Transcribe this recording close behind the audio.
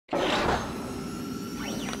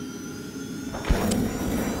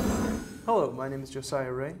Hello, my name is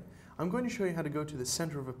Josiah Rea. I'm going to show you how to go to the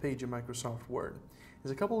center of a page in Microsoft Word.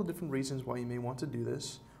 There's a couple of different reasons why you may want to do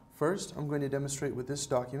this. First, I'm going to demonstrate with this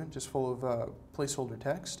document, just full of placeholder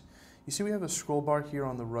text. You see we have a scroll bar here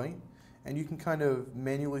on the right, and you can kind of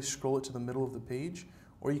manually scroll it to the middle of the page,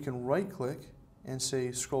 or you can right-click and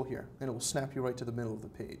say scroll here, and it will snap you right to the middle of the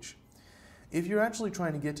page. If you're actually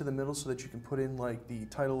trying to get to the middle so that you can put in like the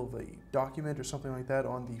title of a document or something like that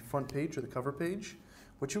on the front page or the cover page,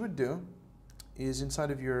 what you would do is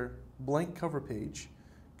inside of your blank cover page,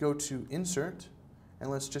 go to Insert,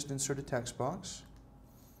 and let's just insert a text box,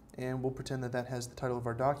 and we'll pretend that that has the title of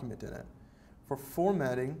our document in it. For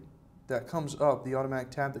formatting, that comes up, the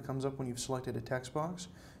automatic tab that comes up when you've selected a text box,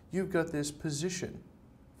 you've got this position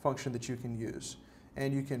function that you can use.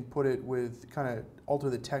 And you can put it with, kind of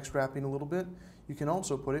alter the text wrapping a little bit. You can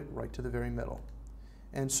also put it right to the very middle.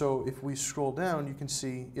 And so if we scroll down, you can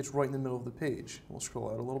see it's right in the middle of the page. We'll scroll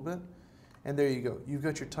out a little bit. And there you go. You've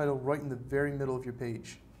got your title right in the very middle of your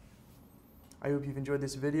page. I hope you've enjoyed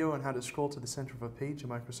this video on how to scroll to the center of a page in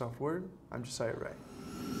Microsoft Word. I'm Josiah Rea.